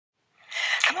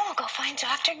find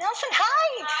Dr. Nelson.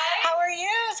 Hi. Hi. How are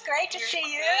you? It's great to see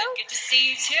you. Good to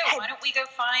see you too. Hey. Why don't we go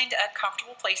find a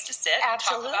comfortable place to sit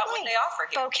Absolutely. and talk about what they offer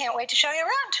here? Bo can't wait to show you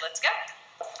around. Let's go.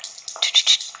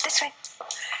 This way.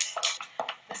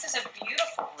 This is a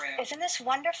beautiful room. Isn't this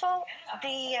wonderful?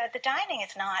 Yeah. The dining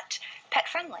is not pet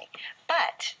friendly,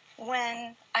 but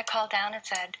when I called down and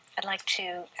said I'd like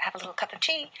to have a little cup of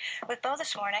tea with Bo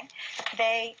this morning,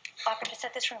 they offered to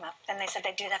set this room up, and they said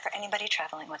they'd do that for anybody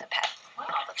traveling with a pet. Wow,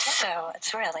 that's wonderful. So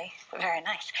it's really very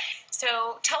nice.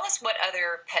 So tell us what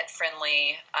other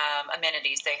pet-friendly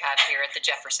amenities they have here at the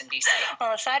Jefferson DC.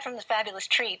 Well, aside from the fabulous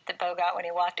treat that Bo got when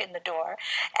he walked in the door,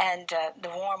 and the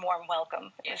warm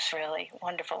welcome, it was really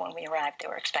wonderful when we arrived. They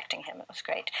were expecting him. It was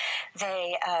great.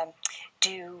 They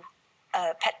do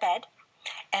a pet bed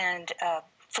and a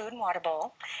food and water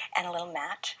bowl and a little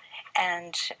mat.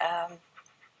 And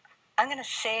I'm going to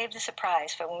save the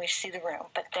surprise for when we see the room.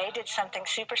 But they did something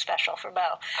super special for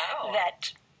Bo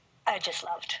that I just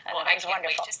loved. And Well, it I was can't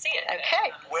wonderful. wait to see it.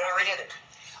 Okay. Where are we headed?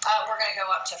 We're going to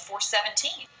go up to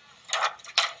 417.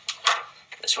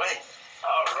 This way.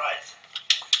 All right.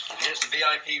 And here's the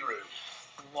VIP room.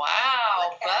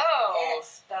 Wow, Look Bo. at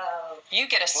this, Bo. You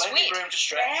get a Plenty suite. room to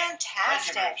stretch.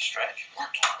 Fantastic. Plenty room to stretch.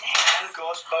 Look at this. And of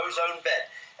course, Bo's own bed.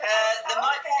 There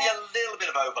might be a little bit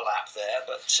of overlap there,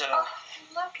 but Oh,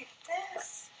 look at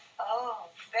this. Oh,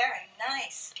 very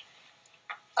nice.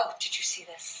 Oh, did you see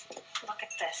this? Look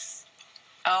at this.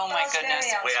 Oh, my Bo's goodness.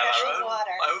 very own we have our special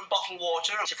water. own bottled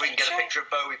water. If we can get a picture of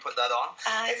Bo, we put that on.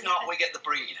 If not, we get the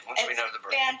breed once we know the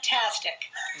breed.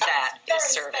 Fantastic. That Very is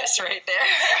service special. right there.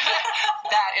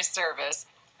 That is service.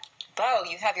 Bo,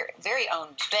 you have your very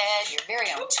own bed, your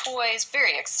very own toys.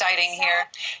 Very exciting here.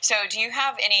 So do you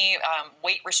have any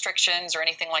weight restrictions or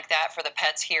anything like that for the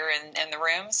pets here in the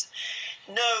rooms?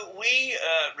 No, we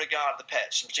regard the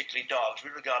pets, and particularly dogs,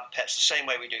 we regard the pets the same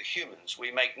way we do humans. We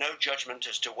make no judgment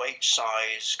as to weight,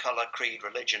 size, colour, creed,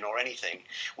 religion, or anything.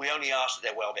 We only ask that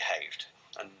they're well behaved.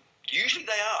 And usually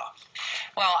they are.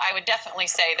 Well, I would definitely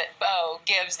say that Bo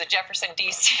gives the Jefferson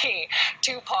DC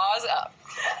 2 paws up.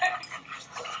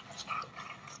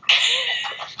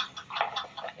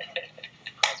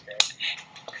 That's great.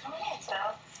 Come in,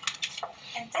 Bo.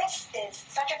 And this is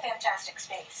such a fantastic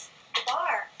space. The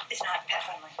bar is not pet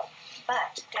friendly,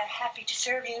 but they're happy to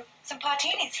serve you some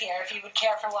patinis here if you would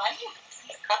care for one.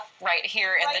 Right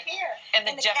here in Right here, in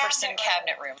the Jefferson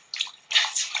cabinet room.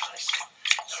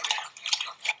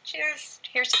 Cheers.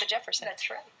 Here's to the Jefferson. That's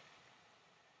right.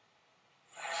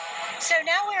 So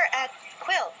now we're at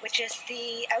Quill, which is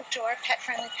the outdoor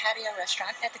pet-friendly patio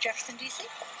restaurant at the Jefferson DC.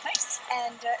 Nice.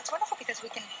 And it's wonderful because we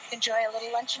can enjoy a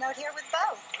little luncheon out here with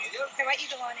Bo. Here, why don't you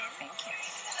go on in? Thank you.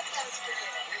 That was good.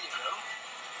 Here you go.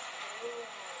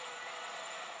 Ooh.